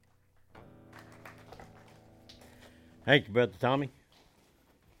Thank you, Brother Tommy.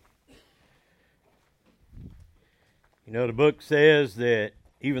 You know, the book says that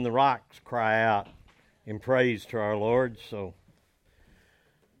even the rocks cry out in praise to our Lord, so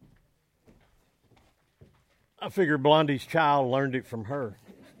I figure Blondie's child learned it from her.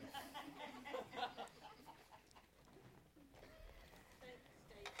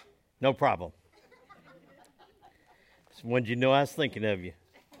 No problem. When you know I was thinking of you.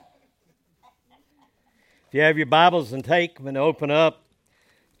 If you have your Bibles and take them and open up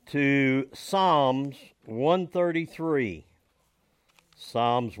to Psalms 133.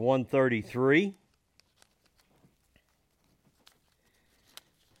 Psalms 133.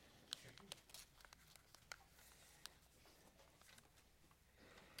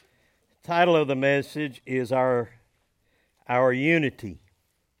 The title of the message is Our Unity.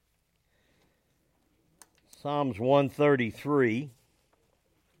 Psalms 133.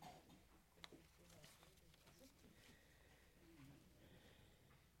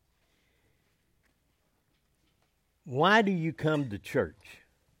 Why do you come to church?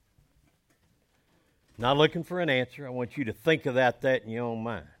 Not looking for an answer. I want you to think of that in your own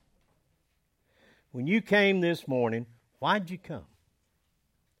mind. When you came this morning, why'd you come?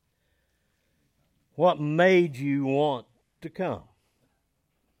 What made you want to come?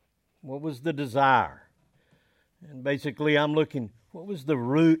 What was the desire? And basically, I'm looking, what was the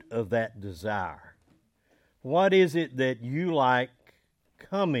root of that desire? What is it that you like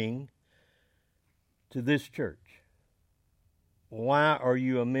coming to this church? Why are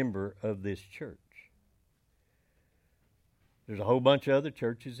you a member of this church? There's a whole bunch of other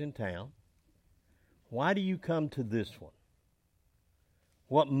churches in town. Why do you come to this one?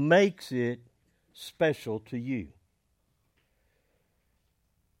 What makes it special to you?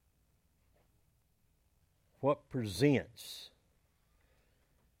 What presents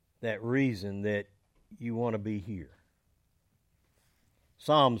that reason that you want to be here?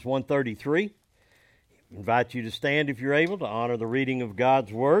 Psalms 133. I invite you to stand if you're able to honor the reading of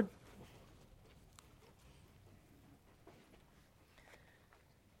God's Word.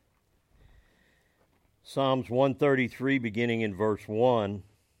 Psalms 133, beginning in verse 1.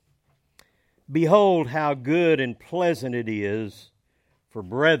 Behold, how good and pleasant it is for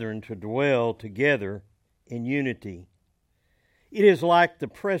brethren to dwell together in unity. It is like the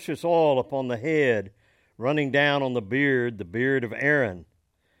precious oil upon the head, running down on the beard of Aaron,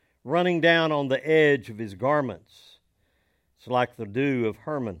 running down on the edge of his garments. It's like the dew of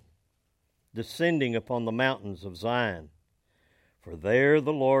Hermon, descending upon the mountains of Zion. For there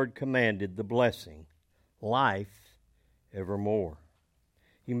the Lord commanded the blessing, life evermore.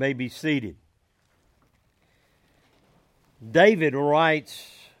 You may be seated. David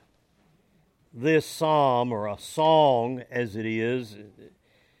writes this psalm, or a song as it is.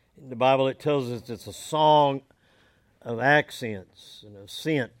 In the Bible it tells us it's a song of accents and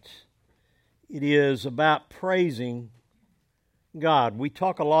ascent. It is about praising God. We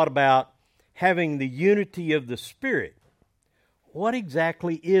talk a lot about having the unity of the Spirit. What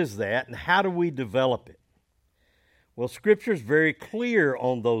exactly is that, and how do we develop it? Well, Scripture is very clear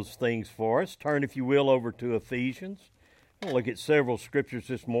on those things for us. Turn, if you will, over to Ephesians. We'll look at several scriptures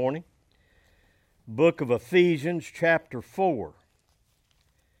this morning. Book of Ephesians, chapter 4.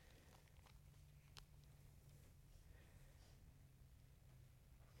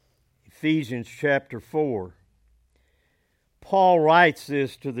 Ephesians chapter 4. Paul writes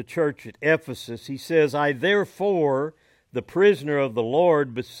this to the church at Ephesus. He says, I therefore, the prisoner of the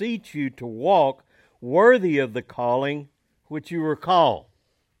Lord, beseech you to walk worthy of the calling which you were called.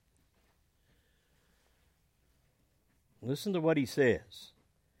 Listen to what he says.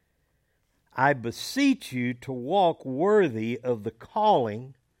 I beseech you to walk worthy of the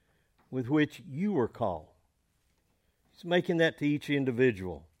calling with which you were called. He's making that to each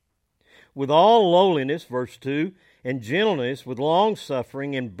individual. With all lowliness, verse 2, and gentleness, with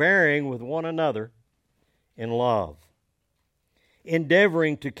long-suffering, and bearing with one another in love,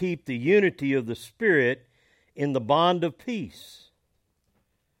 endeavoring to keep the unity of the Spirit in the bond of peace.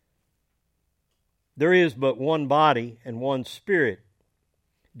 There is but one body and one Spirit,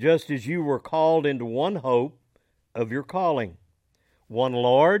 just as you were called into one hope of your calling, one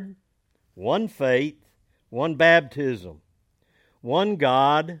Lord, one faith, one baptism, one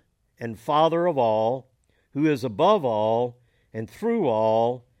God and Father of all, who is above all and through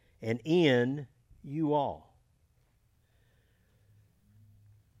all and in you all.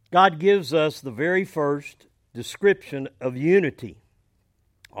 God gives us the very first description of unity,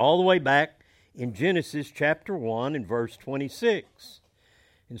 all the way back in Genesis chapter 1 and verse 26.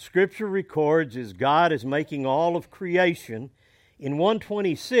 And Scripture records as God is making all of creation, in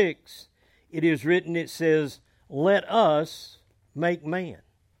 126 it is written, it says, let us make man.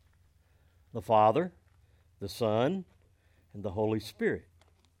 The Father, the Son, and the Holy Spirit.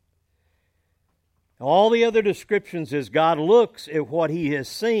 All the other descriptions, as God looks at what He has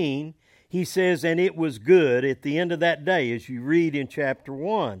seen, He says, and it was good at the end of that day, as you read in chapter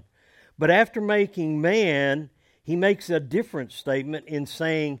 1. But after making man, He makes a different statement in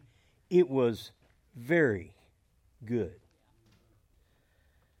saying, it was very good.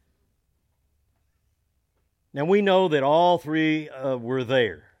 Now we know that all three were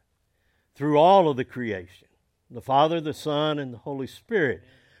there through all of the creation. The Father, the Son, and the Holy Spirit.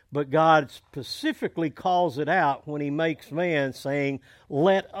 But God specifically calls it out when He makes man, saying,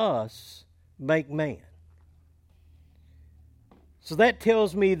 let us make man. So that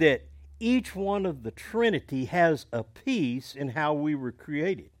tells me that each one of the Trinity has a piece in how we were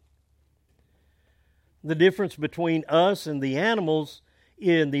created. The difference between us and the animals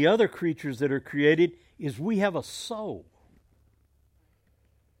and the other creatures that are created is we have a soul.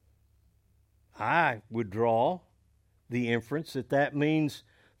 I would draw the inference that that means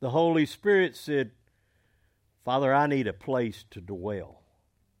the Holy Spirit said, Father, I need a place to dwell.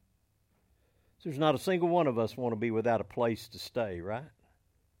 There's not a single one of us want to be without a place to stay, right?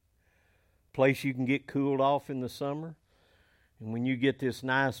 Place you can get cooled off in the summer. And when you get this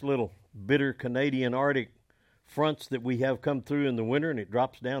nice little bitter Canadian Arctic fronts that we have come through in the winter, and it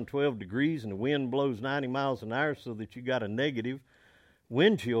drops down 12 degrees and the wind blows 90 miles an hour so that you got a negative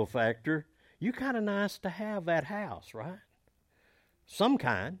wind chill factor, you kind of nice to have that house, right? Some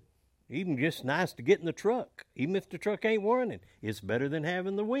kind. Even just nice to get in the truck. Even if the truck ain't running, it's better than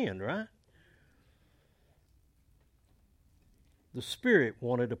having the wind, right? The Spirit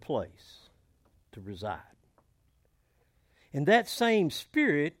wanted a place to reside. And that same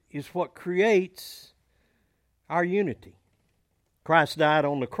Spirit is what creates our unity. Christ died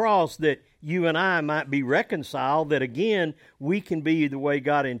on the cross that you and I might be reconciled, that again, we can be the way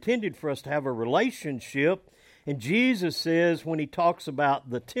God intended for us to have a relationship. And Jesus says when He talks about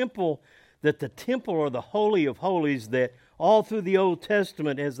the temple, that the temple or the Holy of Holies, that all through the Old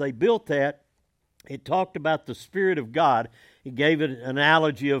Testament as they built that, it talked about the Spirit of God. He gave it an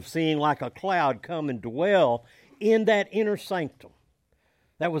analogy of seeing like a cloud come and dwell in that inner sanctum.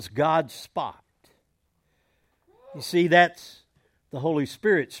 That was God's spot. You see, that's the Holy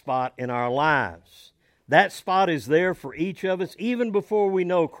Spirit spot in our lives. That spot is there for each of us even before we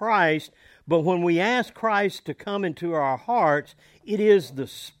know Christ. But when we ask Christ to come into our hearts, it is the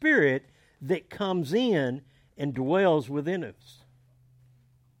Spirit that comes in and dwells within us.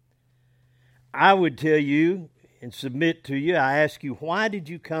 I would tell you and submit to you, I ask you, why did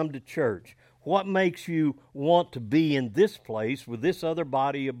you come to church? What makes you want to be in this place with this other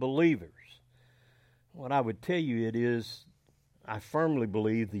body of believers? What I would tell you it is, I firmly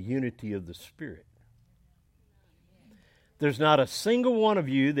believe the unity of the Spirit. There's not a single one of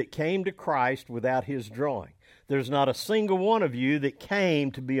you that came to Christ without His drawing. There's not a single one of you that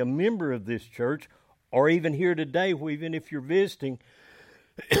came to be a member of this church, or even here today, even if you're visiting.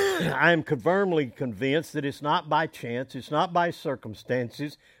 I am firmly convinced that it's not by chance, it's not by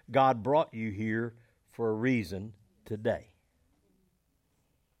circumstances. God brought you here for a reason today.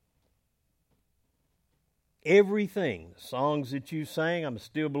 Everything, the songs that you sang, I'm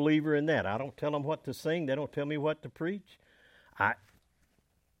still a believer in that. I don't tell them what to sing. They don't tell me what to preach.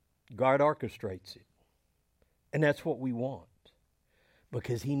 God orchestrates it. And that's what we want,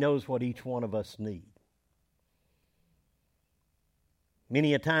 because He knows what each one of us need.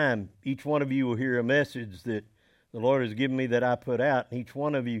 Many a time, each one of you will hear a message that the Lord has given me that I put out, and each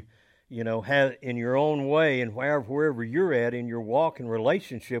one of you, have in your own way and wherever you're at in your walk and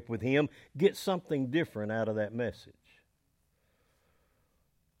relationship with Him, get something different out of that message.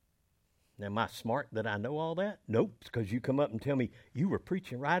 Now, am I smart that I know all that? Nope, because you come up and tell me, you were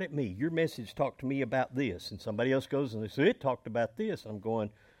preaching right at me. Your message talked to me about this. And somebody else goes and they say, it talked about this. I'm going,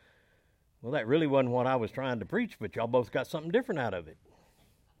 well, that really wasn't what I was trying to preach, but y'all both got something different out of it.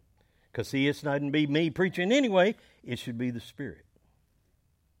 Because, see, it's not going to be me preaching anyway. It should be the Spirit.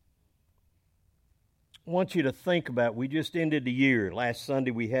 I want you to think about, we just ended the year. Last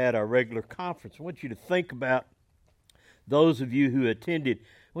Sunday we had our regular conference. I want you to think about, those of you who attended,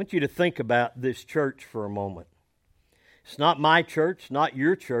 I want you to think about this church for a moment. It's not my church, not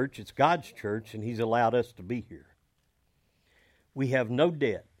your church. It's God's church, and He's allowed us to be here. We have no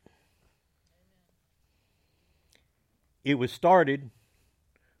debt. It was started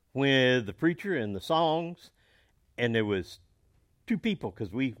with the preacher and the songs, and there was two people,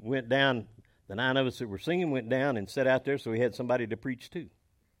 because we went down, the 9 of us that were singing went down and sat out there, so we had somebody to preach to.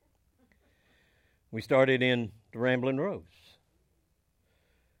 We started in the Ramblin' Rose.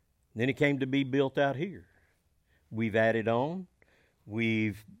 Then it came to be built out here. We've added on.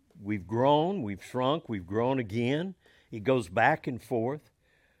 We've grown. We've shrunk. We've grown again. It goes back and forth.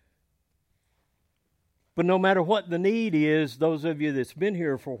 But no matter what the need is, those of you that's been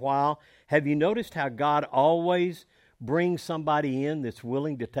here for a while, have you noticed how God always brings somebody in that's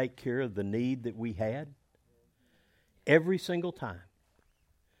willing to take care of the need that we had? Every single time.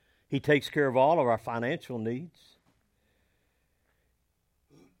 He takes care of all of our financial needs.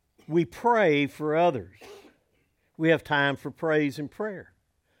 We pray for others. We have time for praise and prayer.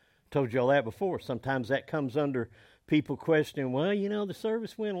 Told you all that before. Sometimes that comes under people questioning, well, the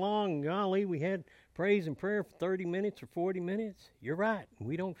service went long, and golly, we had praise and prayer for 30 minutes or 40 minutes. You're right.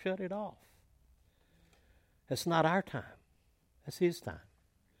 We don't shut it off. That's not our time. That's His time.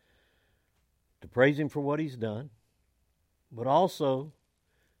 To praise Him for what He's done, but also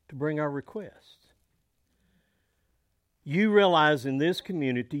to bring our requests. You realize in this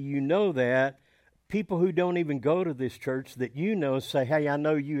community, you know that people who don't even go to this church that say, hey, I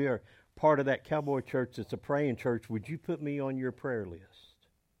know you are part of that cowboy church that's a praying church. Would you put me on your prayer list?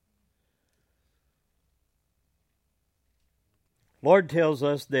 Lord tells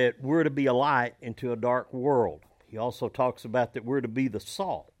us that we're to be a light into a dark world. He also talks about that we're to be the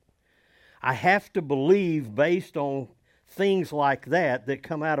salt. I have to believe, based on things like that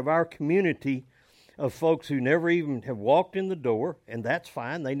come out of our community of folks who never even have walked in the door, and that's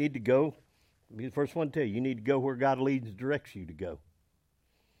fine. They need to go. I'll be the first one to tell you, you need to go where God leads and directs you to go.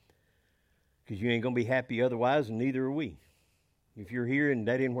 Because you ain't going to be happy otherwise, and neither are we. If you're here and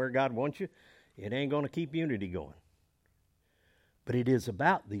that ain't where God wants you, it ain't going to keep unity going. But it is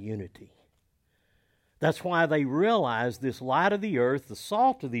about the unity. That's why they realize this light of the earth, the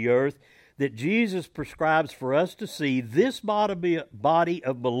salt of the earth, that Jesus prescribes for us to see, this body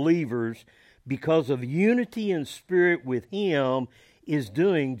of believers, because of unity in spirit with Him, is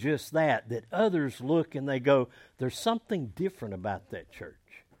doing just that. That others look and they go, there's something different about that church.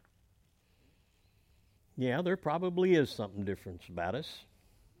 Yeah, there probably is something different about us.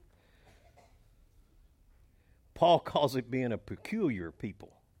 Paul calls it being a peculiar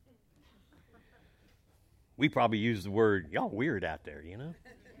people. We probably use the word, y'all weird out there,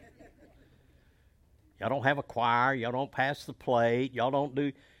 Y'all don't have a choir. Y'all don't pass the plate. Y'all don't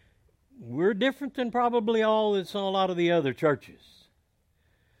do... We're different than probably all that's in a lot of the other churches.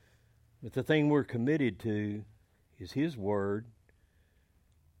 But the thing we're committed to is His Word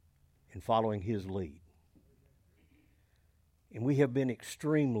and following His lead. And we have been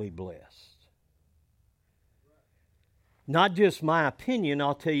extremely blessed. Not just my opinion,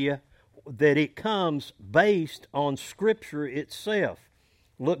 I'll tell you that it comes based on Scripture itself.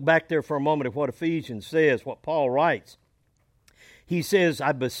 Look back there for a moment at what Ephesians says, what Paul writes. He says,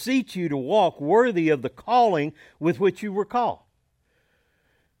 I beseech you to walk worthy of the calling with which you were called.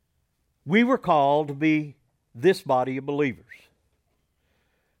 We were called to be this body of believers.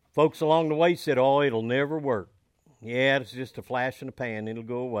 Folks along the way said, oh, it'll never work. Yeah, it's just a flash in the pan. It'll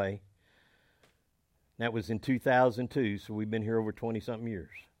go away. That was in 2002, so we've been here over 20-something years.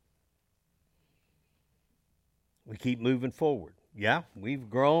 We keep moving forward. Yeah, we've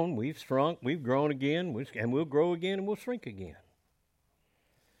grown, we've shrunk, we've grown again, and we'll grow again and we'll shrink again.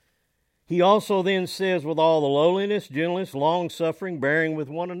 He also then says, with all the lowliness, gentleness, long-suffering, bearing with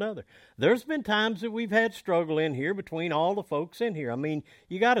one another. There's been times that we've had struggle in here between all the folks in here. I mean,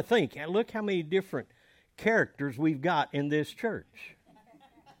 you got to think, look how many different characters we've got in this church.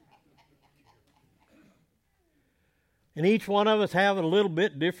 And each one of us have a little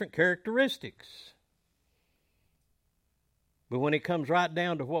bit different characteristics. But when it comes right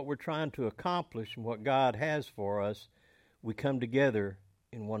down to what we're trying to accomplish and what God has for us, we come together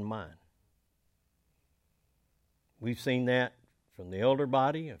in one mind. We've seen that from the elder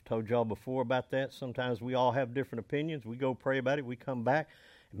body. I've told y'all before about that. Sometimes we all have different opinions. We go pray about it. We come back.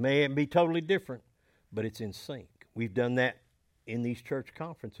 It may be totally different, but it's in sync. We've done that in these church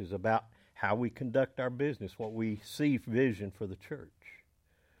conferences about how we conduct our business, what we see vision for the church.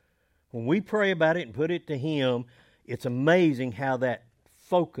 When we pray about it and put it to Him, it's amazing how that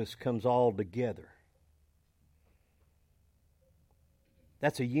focus comes all together.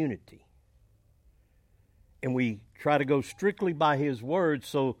 That's a unity. And we try to go strictly by His Word,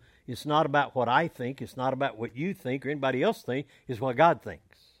 so it's not about what I think, it's not about what you think or anybody else think, it's what God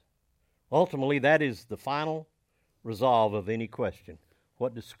thinks. Ultimately, that is the final resolve of any question.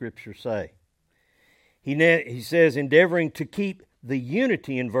 What does Scripture say? He says, endeavoring to keep the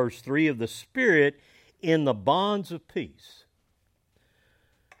unity in verse 3 of the Spirit in the bonds of peace.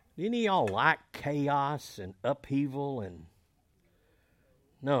 Didn't y'all like chaos and upheaval?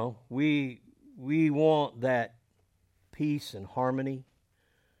 No, we want that peace and harmony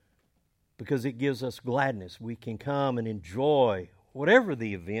because it gives us gladness. We can come and enjoy whatever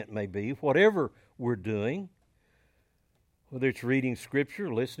the event may be, whatever we're doing, whether it's reading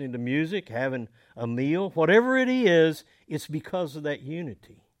Scripture, listening to music, having a meal, whatever it is, it's because of that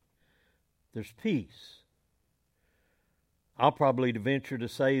unity. There's peace. I'll probably venture to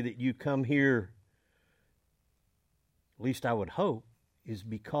say that you come here, at least I would hope, is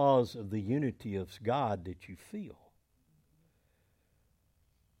because of the unity of God that you feel.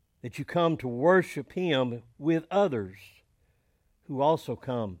 That you come to worship Him with others who also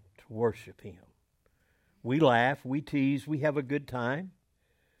come to worship Him. We laugh, we tease, we have a good time.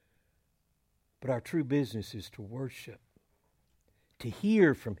 But our true business is to worship, to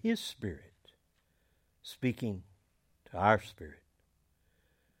hear from His Spirit speaking to our spirit.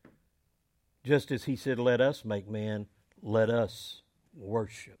 Just as He said, let us make man, let us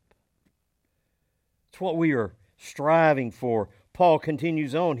worship. It's what we are striving for. Paul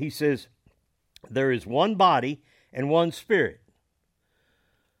continues on. He says, there is one body and one Spirit.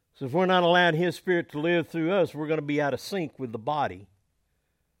 So if we're not allowing His Spirit to live through us, we're going to be out of sync with the body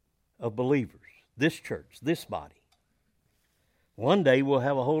of believers, this church, this body. One day we'll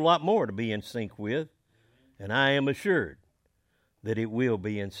have a whole lot more to be in sync with, and I am assured that it will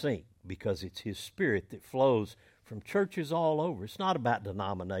be in sync because it's His Spirit that flows from churches all over. It's not about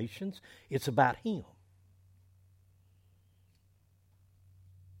denominations, it's about Him.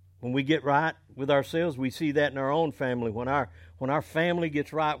 When we get right with ourselves, we see that in our own family. When our family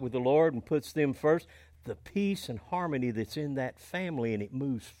gets right with the Lord and puts them first, the peace and harmony that's in that family, and it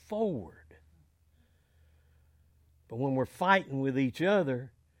moves forward. But when we're fighting with each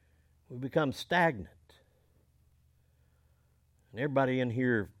other, we become stagnant. And everybody in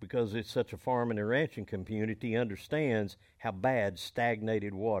here, because it's such a farming and ranching community, understands how bad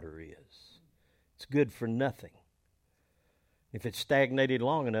stagnated water is. It's good for nothing. If it's stagnated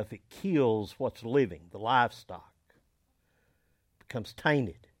long enough, it kills what's living, the livestock. It becomes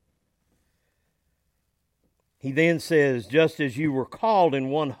tainted. He then says, just as you were called in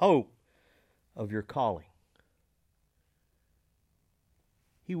one hope of your calling.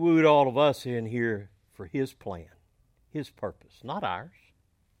 He wooed all of us in here for His plan, His purpose, not ours.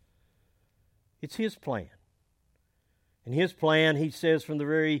 It's His plan. And His plan, He says from the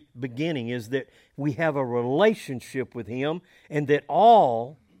very beginning, is that we have a relationship with Him, and that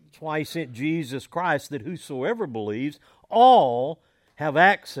all, that's why He sent Jesus Christ, that whosoever believes, all have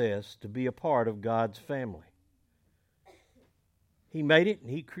access to be a part of God's family. He made it and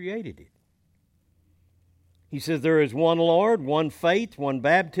He created it. He says there is one Lord, one faith, one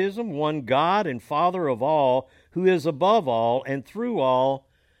baptism, one God and Father of all, who is above all and through all,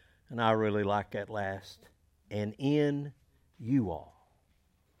 and I really like that last, and in you all.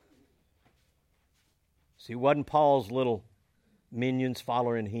 See, it wasn't Paul's little minions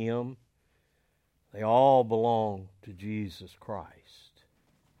following him. They all belong to Jesus Christ.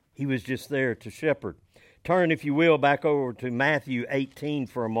 He was just there to shepherd. Turn, if you will, back over to Matthew 18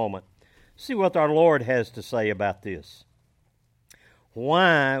 for a moment. See what our Lord has to say about this.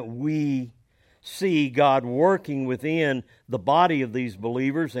 Why we see God working within the body of these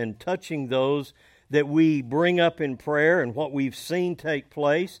believers and touching those that we bring up in prayer, and what we've seen take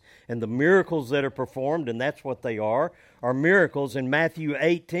place and the miracles that are performed, and that's what they are miracles. In Matthew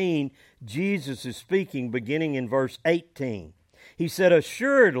 18, Jesus is speaking beginning in verse 18. He said,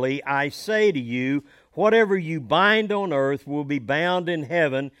 assuredly I say to you, whatever you bind on earth will be bound in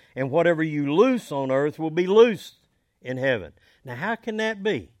heaven, and whatever you loose on earth will be loosed in heaven. Now how can that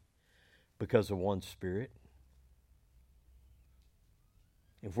be? Because of one Spirit.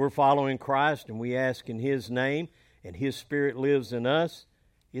 If we're following Christ and we ask in His name and His Spirit lives in us,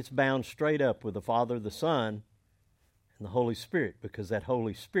 it's bound straight up with the Father, the Son, and the Holy Spirit, because that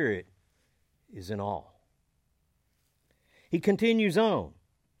Holy Spirit is in all. He continues on.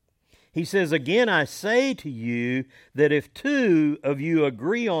 He says, again I say to you that if two of you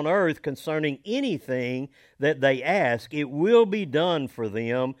agree on earth concerning anything that they ask, it will be done for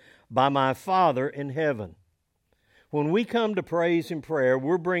them by my Father in heaven. When we come to praise and prayer,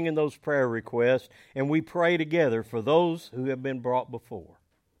 we're bringing those prayer requests, and we pray together for those who have been brought before.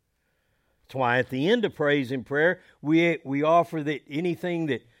 That's why at the end of praise and prayer, we offer that anything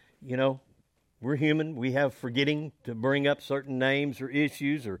that, we're human. We have forgetting to bring up certain names or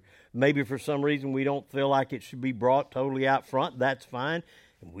issues, or maybe for some reason we don't feel like it should be brought totally out front. That's fine.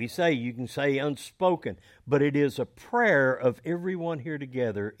 And we say, you can say unspoken, but it is a prayer of everyone here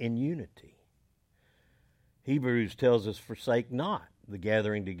together in unity. Hebrews tells us, forsake not the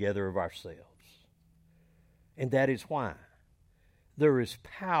gathering together of ourselves. And that is why. There is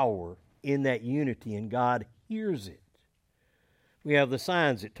power in that unity, and God hears it. We have the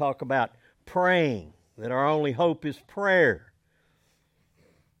signs that talk about praying, that our only hope is prayer.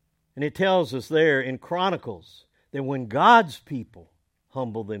 And it tells us there in Chronicles that when God's people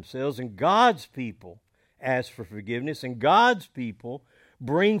humble themselves and God's people ask for forgiveness and God's people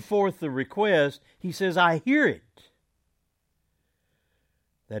bring forth the request, He says, I hear it.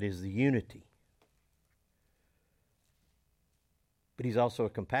 That is the unity. But He's also a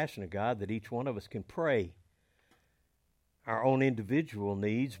compassionate God, that each one of us can pray our own individual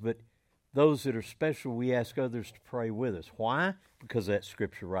needs, but those that are special, we ask others to pray with us. Why? Because that's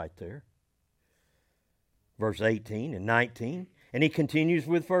Scripture right there. Verse 18 and 19. And He continues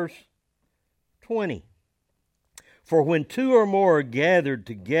with verse 20. For when two or more are gathered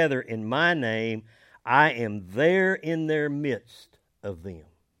together in my name, I am there in their midst of them.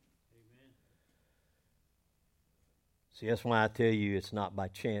 Amen. See, that's why I tell you it's not by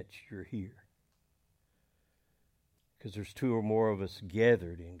chance you're here. Because there's two or more of us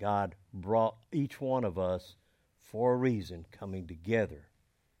gathered, and God brought each one of us for a reason coming together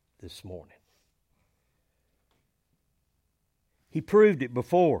this morning. He proved it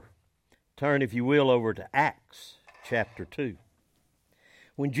before. Turn, if you will, over to Acts chapter 2.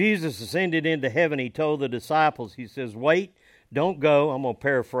 When Jesus ascended into heaven, He told the disciples, He says, wait, don't go. I'm going to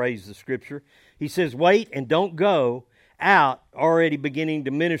paraphrase the Scripture. He says, wait and don't go out already beginning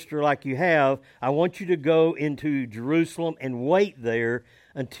to minister like you have. I want you to go into Jerusalem and wait there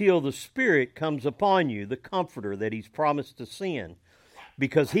until the Spirit comes upon you, the Comforter that He's promised to send.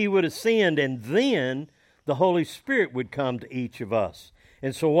 Because He would ascend and then the Holy Spirit would come to each of us.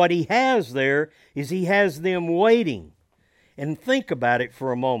 And so what He has there is He has them waiting. And think about it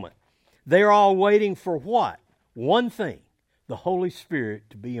for a moment. They're all waiting for what? One thing, the Holy Spirit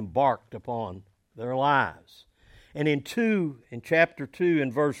to be embarked upon their lives. And in chapter 2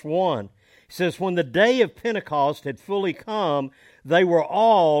 and verse 1, it says, when the day of Pentecost had fully come, they were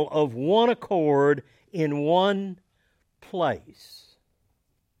all of one accord in one place.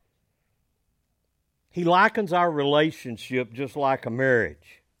 He likens our relationship just like a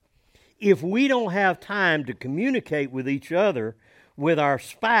marriage. If we don't have time to communicate with each other, with our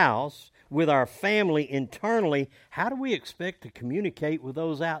spouse, with our family internally, how do we expect to communicate with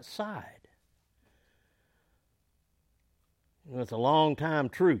those outside? It's a long-time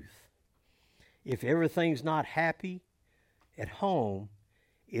truth. If everything's not happy at home,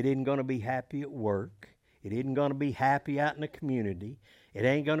 it isn't going to be happy at work. It isn't going to be happy out in the community. It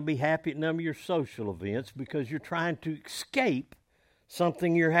ain't going to be happy at none of your social events because you're trying to escape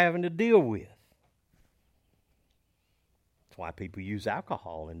something you're having to deal with. That's why people use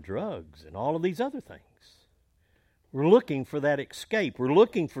alcohol and drugs and all of these other things. We're looking for that escape. We're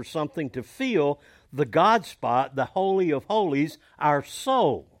looking for something to fill the God spot, the Holy of Holies, our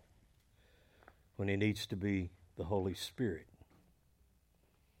soul, when it needs to be the Holy Spirit.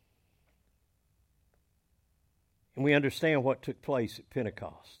 And we understand what took place at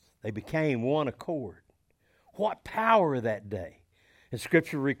Pentecost. They became one accord. What power that day. And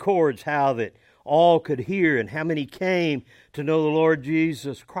Scripture records how that all could hear and how many came to know the Lord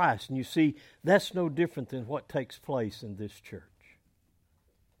Jesus Christ. And you see, that's no different than what takes place in this church.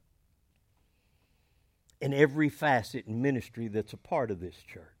 In every facet and ministry that's a part of this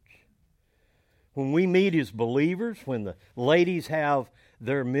church. When we meet as believers, when the ladies have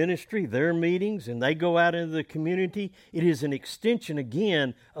their ministry, their meetings, and they go out into the community, it is an extension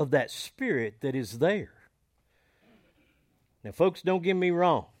again of that Spirit that is there. Now, folks, don't get me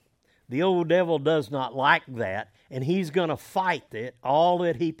wrong. The old devil does not like that, and he's going to fight it all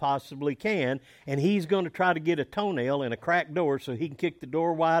that he possibly can, and he's going to try to get a toenail in a cracked door so he can kick the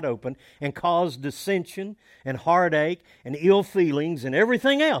door wide open and cause dissension and heartache and ill feelings and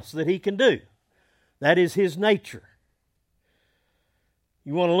everything else that he can do. That is his nature.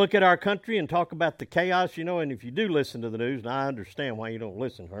 You want to look at our country and talk about the chaos, and if you do listen to the news, and I understand why you don't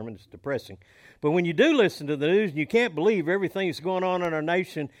listen, Herman, it's depressing. But when you do listen to the news and you can't believe everything that's going on in our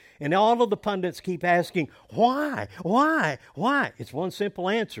nation, and all of the pundits keep asking, why? It's one simple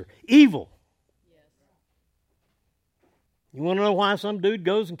answer, evil. Yes. You want to know why some dude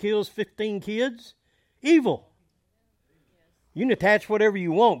goes and kills 15 kids? Evil. Yes. You can attach whatever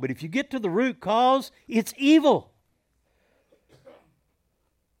you want, but if you get to the root cause, it's evil.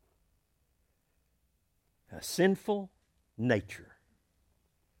 A sinful nature.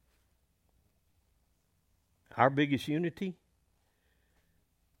 Our biggest unity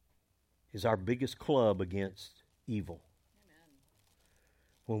is our biggest club against evil. Amen.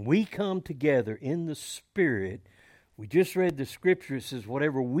 When we come together in the Spirit, we just read the Scripture, it says,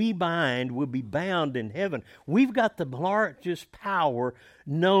 whatever we bind will be bound in heaven. We've got the largest power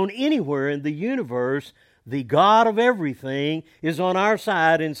known anywhere in the universe the God of everything, is on our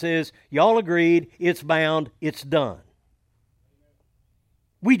side and says, y'all agreed, it's bound, it's done.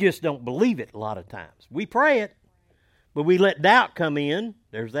 We just don't believe it a lot of times. We pray it, but we let doubt come in.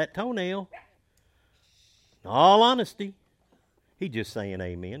 There's that toenail. In all honesty, he's just saying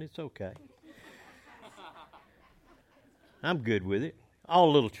amen. It's okay. I'm good with it.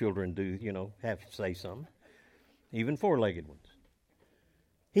 All little children do, have to say something. Even four-legged ones.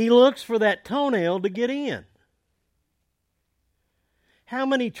 He looks for that toenail to get in. How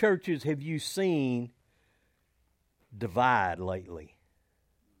many churches have you seen divide lately?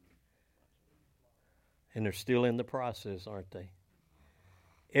 And they're still in the process, aren't they?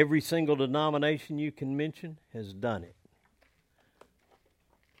 Every single denomination you can mention has done it.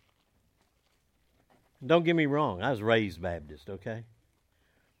 Don't get me wrong, I was raised Baptist, okay?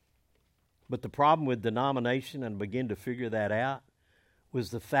 But the problem with denomination, and I began to figure that out,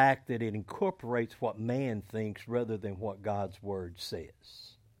 was the fact that it incorporates what man thinks rather than what God's Word says.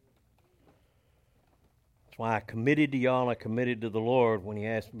 That's why I committed to y'all, I committed to the Lord when He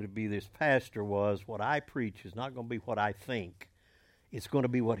asked me to be this pastor, was what I preach is not going to be what I think. It's going to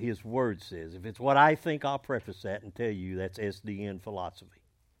be what His Word says. If it's what I think, I'll preface that and tell you that's SDN philosophy.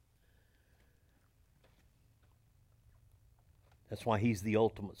 That's why He's the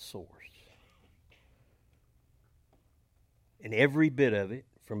ultimate source. And every bit of it,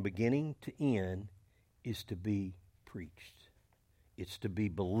 from beginning to end, is to be preached. It's to be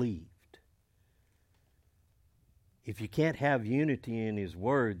believed. If you can't have unity in His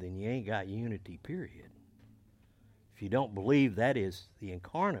Word, then you ain't got unity, period. If you don't believe that is the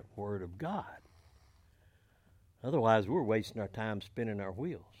incarnate Word of God. Otherwise, we're wasting our time spinning our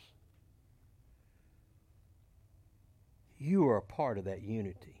wheels. You are a part of that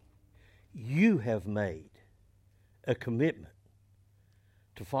unity. You have made a commitment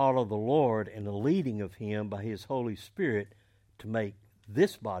to follow the Lord and the leading of Him by His Holy Spirit to make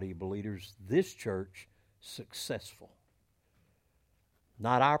this body of believers, this church, successful.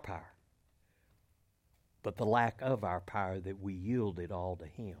 Not our power, but the lack of our power that we yield it all to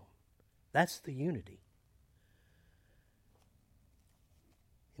Him. That's the unity.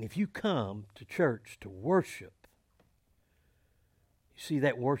 And if you come to church to worship, you see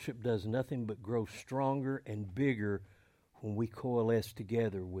that worship does nothing but grow stronger and bigger when we coalesce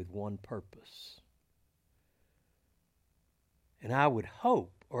together with one purpose. And I would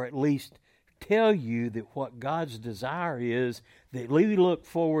hope, or at least tell you, that what God's desire is that we look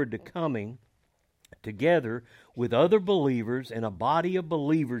forward to coming together with other believers in a body of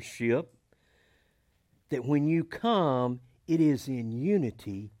believership, that when you come, it is in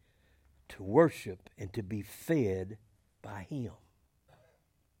unity to worship and to be fed by Him.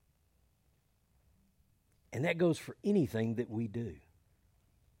 And that goes for anything that we do.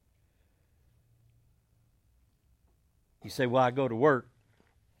 You say, well, I go to work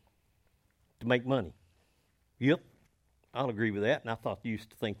to make money. Yep, I'll agree with that, and I thought you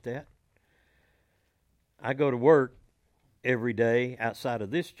used to think that. I go to work every day outside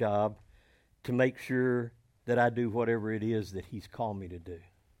of this job to make sure that I do whatever it is that He's called me to do.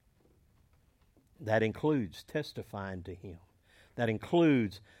 That includes testifying to Him. That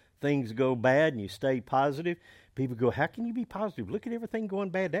includes things go bad and you stay positive. People go, how can you be positive? Look at everything going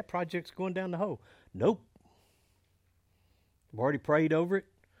bad. That project's going down the hole. Nope. I've already prayed over it.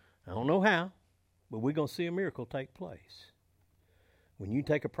 I don't know how, but we're going to see a miracle take place. When you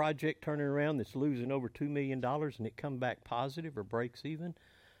take a project, turn it around that's losing over $2 million and it come back positive or breaks even,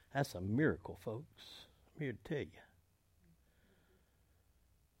 that's a miracle, folks. I'm here to tell you.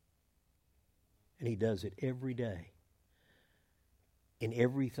 And He does it every day. In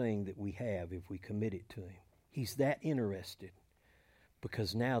everything that we have, if we commit it to Him. He's that interested,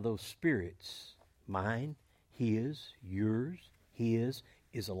 because now those spirits, mine, His, yours, His,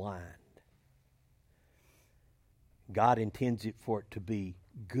 is aligned. God intends it for it to be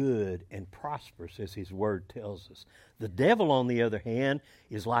good and prosperous, as His Word tells us. The devil, on the other hand,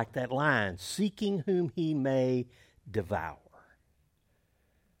 is like that lion, seeking whom he may devour.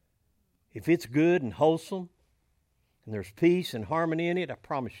 If it's good and wholesome, and there's peace and harmony in it, I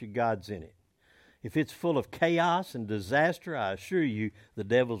promise you God's in it. If it's full of chaos and disaster, I assure you the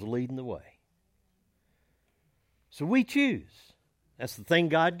devil's leading the way. So we choose. That's the thing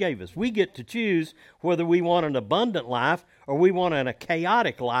God gave us. We get to choose whether we want an abundant life or we want a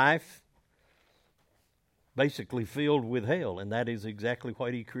chaotic life, basically filled with hell. And that is exactly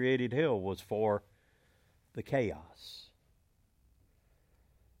what He created hell, was for the chaos.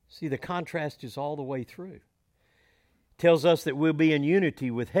 See, the contrast is all the way through. Tells us that we'll be in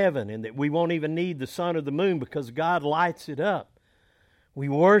unity with heaven and that we won't even need the sun or the moon because God lights it up. We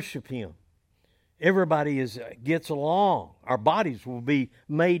worship Him. Everybody gets along. Our bodies will be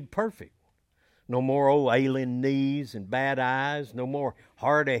made perfect. No more old ailing knees and bad eyes. No more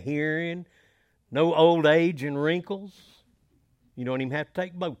hard of hearing. No old age and wrinkles. You don't even have to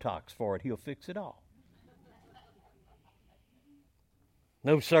take Botox for it. He'll fix it all.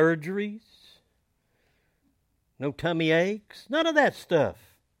 No surgeries. No tummy aches. None of that stuff.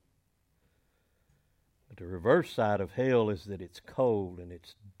 But the reverse side of hell is that it's cold and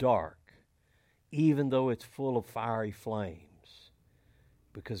it's dark, even though it's full of fiery flames,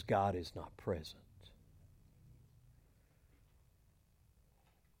 because God is not present.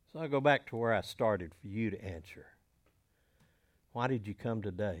 So I go back to where I started for you to answer. Why did you come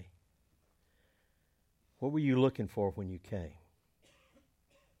today? What were you looking for when you came?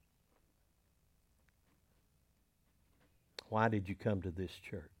 Why did you come to this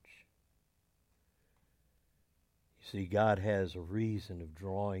church? You see, God has a reason of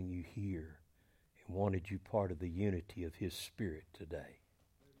drawing you here and wanted you part of the unity of His Spirit today.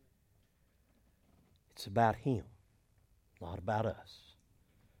 It's about Him, not about us.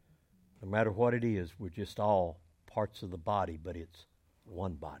 No matter what it is, we're just all parts of the body, but it's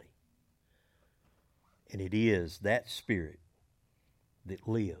one body. And it is that Spirit that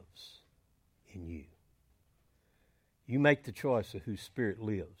lives in you. You make the choice of whose spirit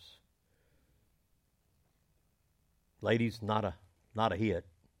lives. Ladies, not a hit,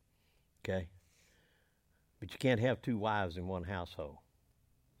 okay? But you can't have two wives in one household.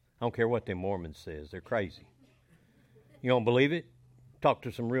 I don't care what them Mormons says. They're crazy. You don't believe it? Talk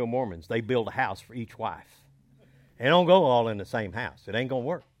to some real Mormons. They build a house for each wife. They don't go all in the same house. It ain't going to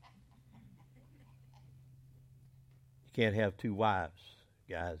work. You can't have two wives,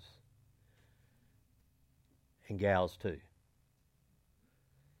 guys. And gals too.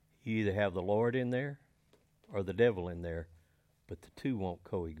 You either have the Lord in there or the devil in there, but the two won't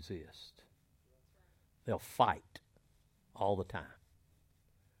coexist. They'll fight all the time,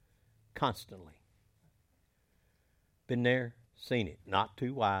 constantly. Been there, seen it. Not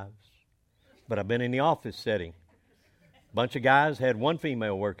two wives, but I've been in the office setting. Bunch of guys had one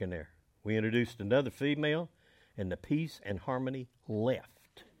female working there. We introduced another female, and the peace and harmony left.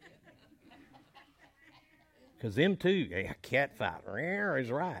 Because them two, a cat fight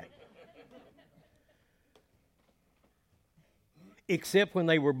is right. Except when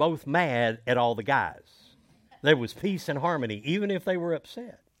they were both mad at all the guys. There was peace and harmony, even if they were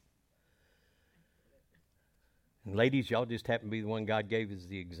upset. And ladies, y'all just happen to be the one God gave as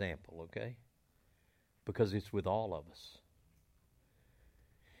the example, okay? Because it's with all of us.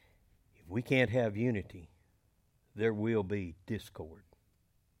 If we can't have unity, there will be discord.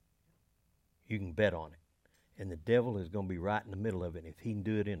 You can bet on it. And the devil is going to be right in the middle of it. If he can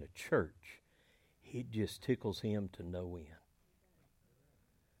do it in a church, it just tickles him to no end.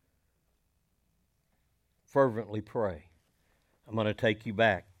 Fervently pray. I'm going to take you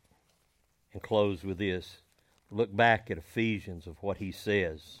back and close with this. Look back at Ephesians of what he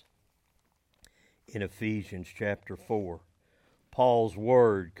says in Ephesians chapter 4. Paul's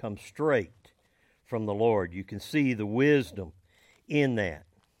word comes straight from the Lord. You can see the wisdom in that.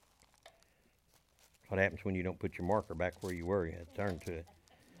 What happens when you don't put your marker back where you were? You had to turn to it.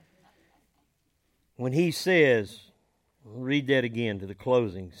 When he says, read that again to the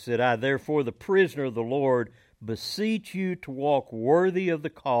closing, said, I therefore, the prisoner of the Lord, beseech you to walk worthy of the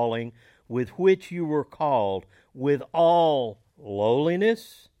calling with which you were called, with all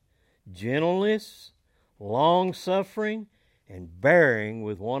lowliness, gentleness, long-suffering, and bearing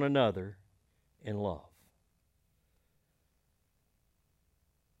with one another in love.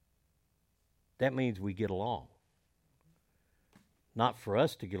 That means we get along. Not for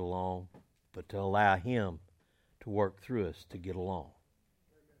us to get along, but to allow Him to work through us to get along.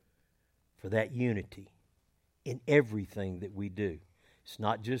 For that unity in everything that we do. It's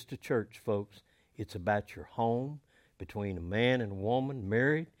not just a church, folks. It's about your home, between a man and a woman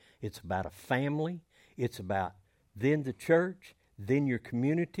married. It's about a family. It's about then the church, then your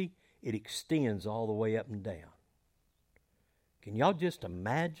community. It extends all the way up and down. Can y'all just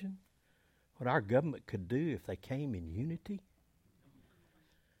imagine what our government could do if they came in unity?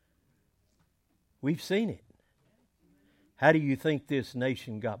 We've seen it. How do you think this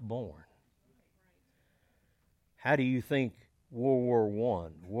nation got born? How do you think World War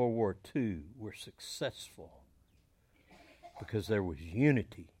I, World War II were successful? Because there was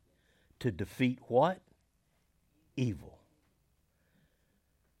unity to defeat what? Evil.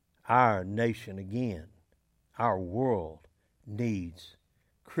 Our nation, again, our world needs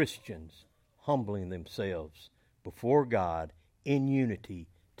Christians humbling themselves before God in unity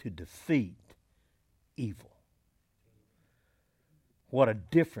to defeat evil. What a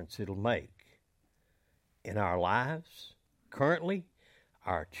difference it'll make in our lives, currently,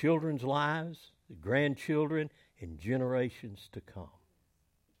 our children's lives, the grandchildren, and generations to come.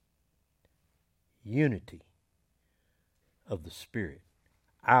 Unity of the Spirit,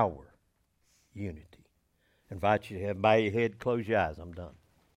 our unity. I invite you to bow your head, close your eyes. I'm done.